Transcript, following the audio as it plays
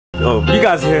Oh, you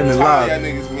guys hearing it live. Y'all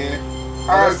niggas, man.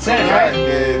 That's 10, right?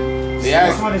 Yeah.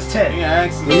 This one is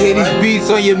 10. We hear these beats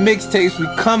on your mixtapes, we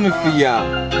coming for y'all.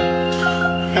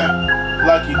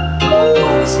 Lucky.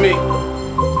 Smeek.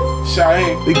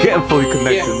 Shyheim. They getting fully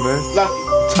connected, man. Lucky.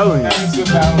 I'm telling you. Ask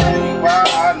about me, why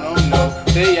I don't know.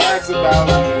 They ask about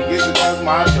me, is it cause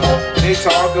my door? They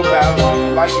talk about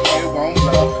me like if it won't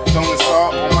blow. Don't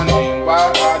start on my name,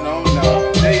 why I don't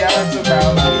know. They ask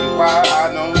about me, why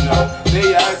I don't know.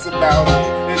 They ask about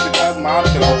me, is it cause my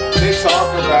door? They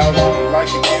talk about me like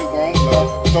if it won't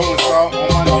blow. Don't start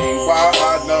on my name, why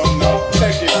I don't know.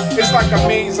 Check it, it's like a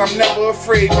maze, I'm never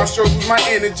afraid. My struggle's my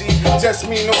energy, just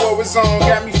me, the war is on.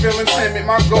 Got me feeling timid,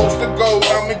 my goal's the goal.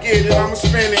 I'ma get it, I'ma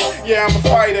spin it. Yeah, I'm a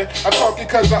fighter, I talk it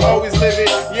cause I always live it.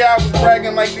 Yeah, I was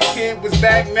bragging like the kid was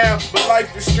back now. But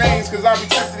life is strange cause I be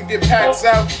tempted to get packs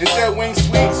out. Instead wing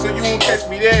sweet, so you won't catch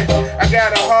me there. I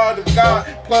got a heart of God,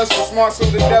 plus I'm smart so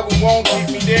the devil won't keep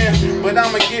me there. But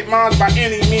I'ma get mine by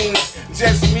any means.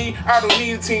 Just me, I don't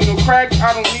need a team. No crack,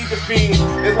 I don't need the fiend.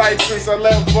 It's like since I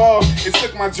left ball, it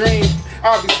took my dream.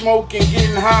 I'll be smoking,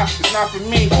 getting high, it's not for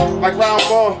me. Like round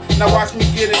ball, now watch me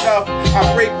get it up.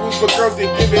 I break rules, but girls, they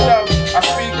give it up. I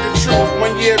speak the truth,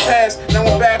 1 year passed, now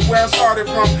I'm back where I started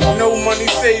from. No money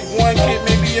saved, one kid,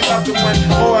 maybe another one.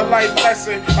 Or a life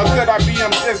lesson, or could I be,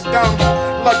 I'm just dumb.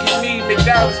 Lucky me,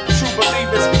 McDowell's, true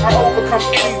believers. I overcome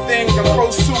anything, I'm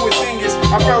close to a genius.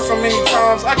 I fell so many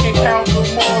times, I can't count no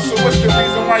more. So what's the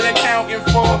reason why you're counting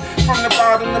for? From the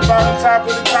bottom, top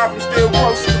of the top, I'm still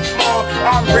close to the floor.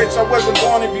 I'm rich, I wasn't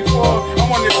born it before. I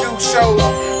wanna do shows,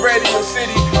 Radio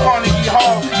City, Carnegie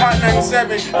Hall, Hot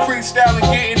 97, freestyling,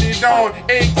 getting it on.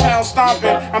 Egg-Town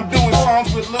stomping, I'm doing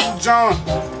songs with Lil Jon.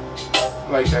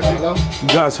 Like that, hello? You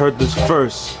guys heard this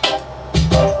first.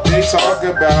 They talk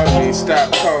about me,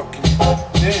 stop talking.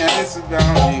 They ask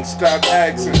about me, stop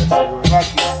asking.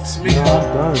 Lucky, it's me. Yeah, I'm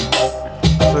done.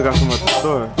 So I got some at the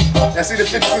store. I see the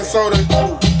 50-cent soda.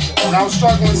 And I was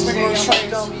struggling, sleeping on the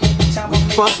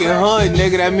trains. Fucking hood,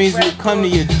 nigga, that means we come to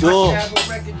your door.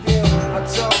 I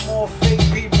tell more fake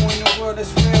people in the world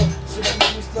that's real. So that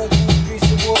means we still do a piece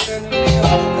of work and a meal.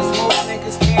 Cause most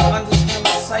niggas can't understand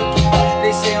my psyche.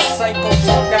 They say I'm psycho,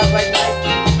 shut out like Nike.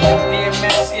 Air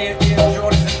Max, Air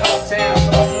Jordans in Uptown.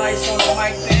 So I'm nice on the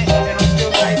mic then, and I'm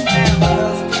still nice now. What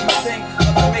else do you think?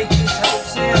 I'm gonna make this whole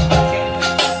sound. I can't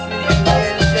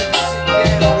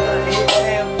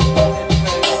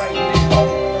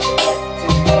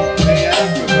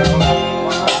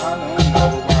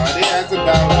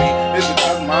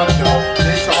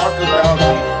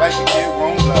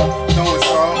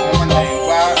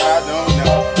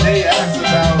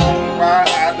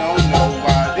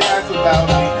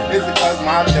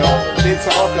They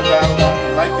talk about me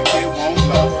like the kid won't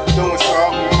blow. Doing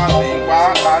salt on my thing,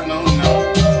 why I don't know.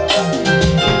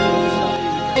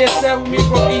 Yeah, sell with me,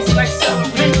 bro, easy like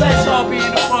selling. Big less all being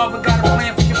a father, got a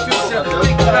plan for your future.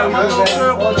 Think about my little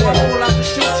girl before I pull out the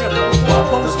shooter. Before I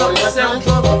post up and sell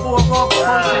drugs, before I rob a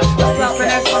person. I stop and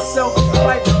ask myself if I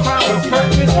like the crime on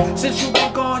purpose. Since you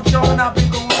been gone, Joe, and I've been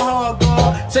going hard,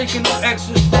 dog. Taking no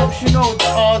extra steps, you know what the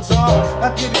odds are.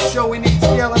 I did a show in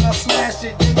ATL and I smashed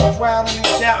it. They was wildin' and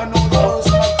shouting all the words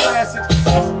of my classics.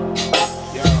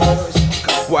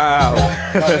 Wow.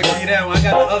 I'll give you that one. I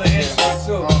got the other instrument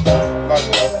too.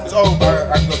 It's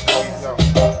over. I can go to the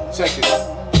check it.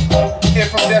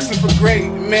 If I'm destined for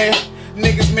great, man.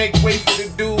 Niggas make way for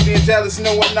the dude, they're jealous,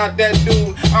 no I'm not that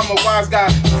dude. I'm a wise guy,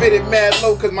 fitted mad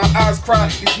low cause my eyes cry.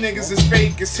 These niggas is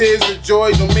fake, it's his the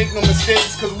joy, don't make no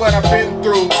mistakes cause what I've been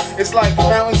through. It's like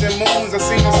mountains and moons, I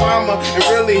seen Osama, and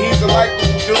really he's a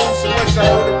likable dude. So what you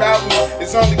heard about me,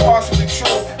 it's only partially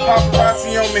true.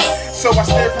 Paparazzi on me, so I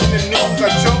stare from the news, I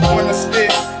joke when I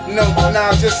spit. No,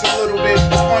 nah, just a little bit.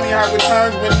 It's funny how it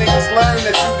turns when niggas learn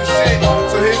that you the shit.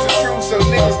 So here's the truth, so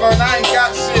niggas learn I ain't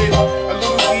got shit. A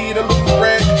little weed, a little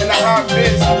bread, and a hot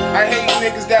bitch. I hate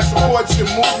niggas that support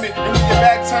your movement. And when your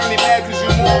back turn, they mad cause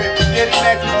you moving. Yeah, they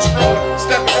mad cause you screwing.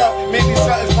 Step it up, maybe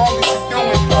something's wrong that you're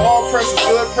doing. All press is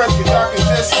good press, but y'all can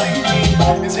just leave me.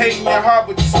 It's hating your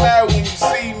heart, but you smile when you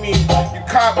see me. You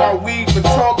cop my weed, but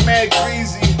talk mad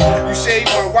greasy. You shade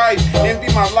my wife, envy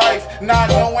my life, not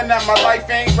knowing that my life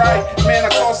ain't right. Man, I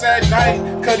toss at night,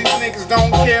 cause these niggas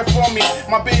don't care for me.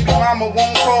 My baby mama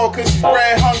won't call cause she's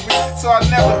bread hungry, so I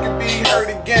never could be hurt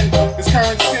again. This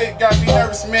current shit got me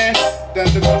nervous, man.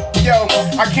 Yo,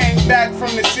 I came back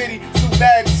from the city, 2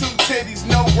 bags, 2 titties,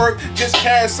 no work, just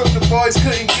cash, so the boys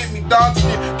couldn't get me dark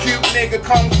skin. Cute nigga,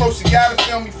 come close, you gotta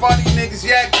feel me. Funny niggas,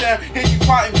 yak down, hit you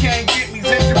pot and can't get me.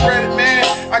 Gingerbread man,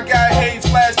 I got haze,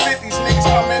 flash 50s, niggas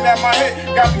coming at my head,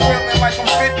 got me feeling like I'm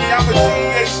 50. I'm a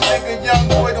GH nigga, young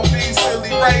boy, don't be silly,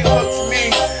 right hooks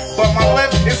me. But my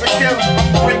left is a killer,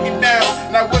 I'ma break it down.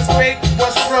 Now what's fake,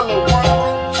 what's realer? One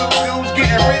group, two dudes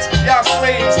getting rich, y'all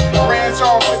slaves. Branch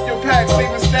off with your pack,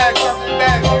 saving stacks, something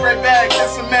back, be right back,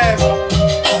 that's a mess.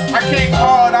 I came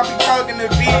hard, I be thugging the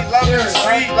beat, loving the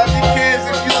street, love your kids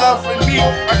if you love for me.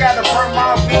 I gotta burn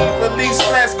my weed, release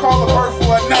stress, call a bird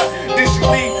for a nut. Did she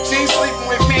leave? She ain't sleeping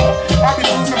with me. I be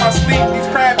losing my sleep, these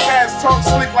crab cats talk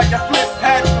slick like a flip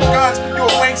patch with guns. You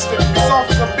a wankster, you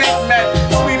soft as a Big Mac,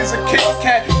 sweet as a Kit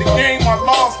Kat. The game I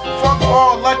lost, fuck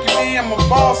all, lucky me, I'm a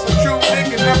boss. A true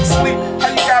nigga never sleep, how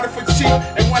you got it for cheap?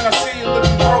 And when I see you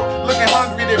looking broke, looking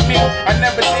hungry to me, I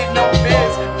never did no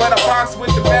bids, but I box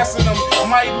with the best of them. I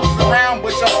might lose around,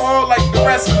 but y'all fall like the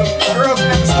rest of them. Girls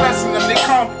never stressing them, they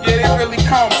come, yeah they really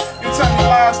come. You tell me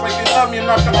lies like they love me, I'm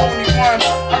not the only one.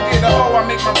 I get a hoe, I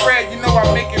make my bread, you know I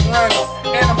make it run.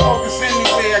 And I'm focused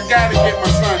anyway, I gotta get my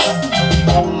son.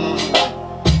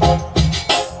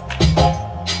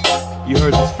 You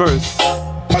heard this first.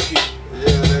 Lucky.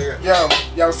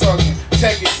 Yo, talking,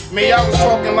 check it. Me, I was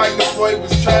talking like the boy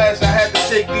was trash. I had to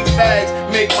shake these bags,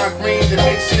 make my green to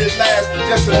make shit last.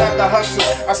 Just another hustle.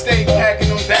 I stayed packing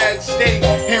them bags, stayed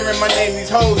hearing my name. These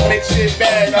hoes make shit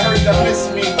bad. I heard that miss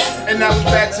me, and I was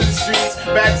back to the streets,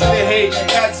 back to the hate,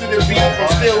 back to the beef. I'm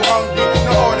still hungry,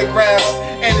 no autographs,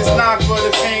 and it's not for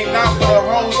the fame, not for the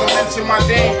hoes. I mention my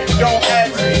name, don't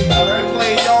ask me to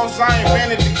play y'all. I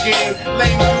invented the game.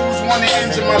 Lame dudes wanna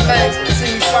injure my legs,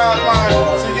 see me sideline,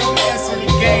 so you can answer the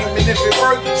game. And if it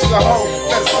works, she's a hoe.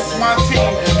 That's what's my team.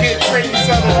 Get great and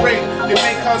celebrate, they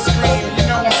make her scream. You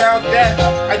know about that.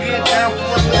 I get down for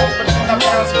a little, but then I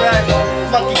bounce back.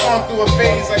 Lucky going through a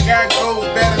phase. I got goals,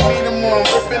 better meet them on,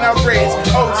 ripping out braids.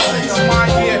 Oh, since my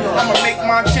year, I'ma make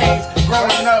my change.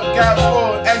 Growing up, got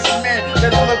bored as a man, let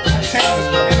it look for change.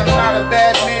 And I'm not a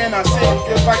bad man, I say it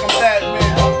feels like I'm Batman.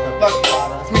 Lucky,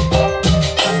 it's me.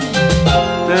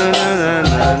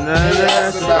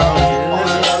 That's about me.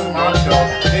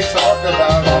 They talk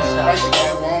about me like the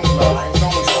kid won't blow.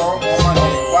 Someone's call on my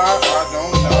name, why I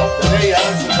don't know. They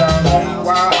ask about me,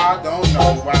 why I don't know.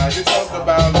 Why they talk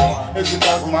about me, it's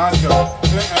because my dough.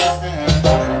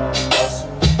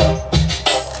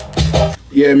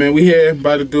 Yeah, man, we here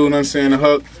by the dude, I'm saying, the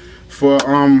hook for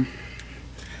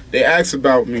they ask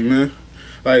about me, man.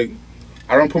 Like,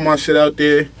 I don't put my shit out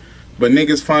there, but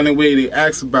niggas find a way, they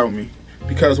ask about me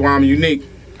because why I'm unique.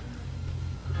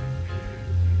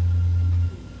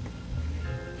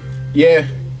 Yeah,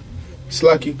 it's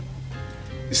Lucky.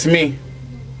 It's me.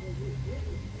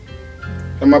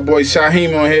 And my boy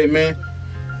Shyheim on here, man.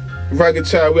 Rugged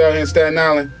child, we out here in Staten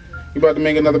Island. We about to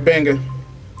make another banger.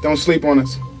 Don't sleep on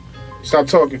us. Stop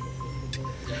talking.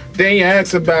 They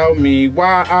ask about me,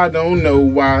 why I don't know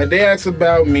why. They ask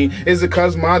about me, is it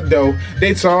cause my dough?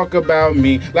 They talk about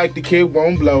me like the kid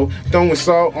won't blow. Throwing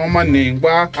salt on my name,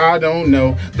 why I don't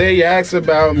know. They ask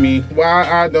about me, why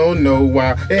I don't know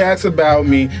why. They ask about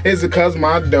me, is it cause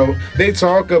my dough? They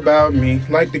talk about me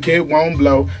like the kid won't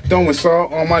blow. Throwing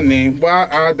salt on my name, why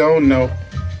I don't know.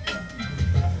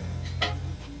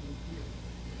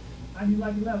 How do you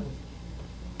like the level?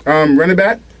 Run it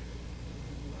back.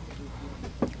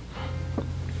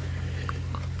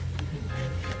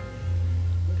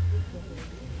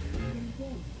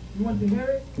 You want to hear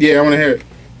it? Yeah, I want to hear it.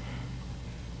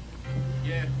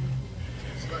 Yeah,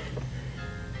 it's Lucky.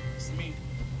 It's me.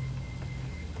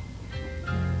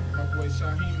 My boy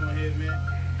Shyheim on here, man.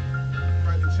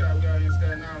 Rugged child, we out here in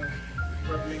Staten Island. We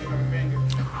about to make another banger.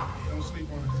 Don't sleep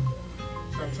on us.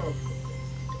 Stop talking.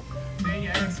 Then you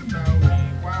ask about me,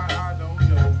 why I don't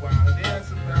know why. They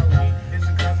ask about me, is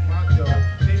it cause my dough?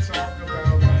 They talk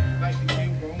about me like the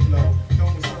king won't blow.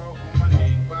 Throwing salt on my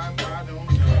name, why I don't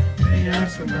know. They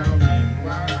ask about me,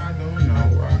 why I don't know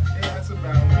why. They ask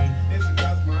about me, is it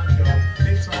cause my dough?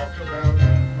 They talk about me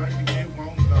like the king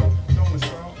won't blow. Throwing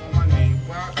salt on my name,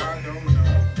 why I don't know.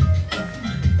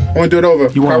 I want to do it over.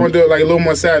 I want to do it like a little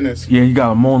more sadness. Yeah, you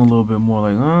gotta moan a little bit more,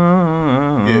 like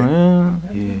yeah.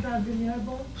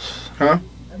 Huh?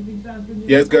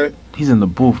 Yeah, it's good. He's in the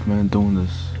booth, man, doing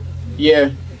this.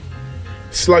 Yeah.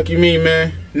 It's Lucky Me,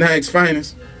 man. Night's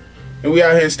finest. And we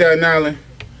out here in Staten Island.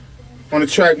 On the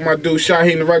track, my dude,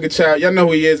 Shyheim the Rugged Child. Y'all know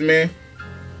who he is, man.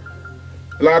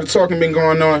 A lot of talking been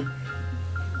going on.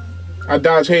 I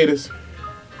dodge haters.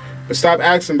 But stop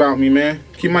asking about me, man.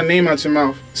 Keep my name out your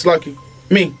mouth. It's Lucky.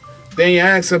 Me. Then you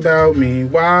ask about me,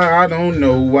 why I don't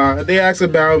know why. They ask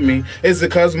about me, is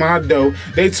it cause my dough?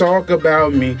 They talk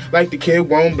about me like the kid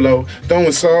won't blow.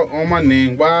 Throwing salt on my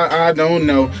name, why I don't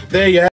know. They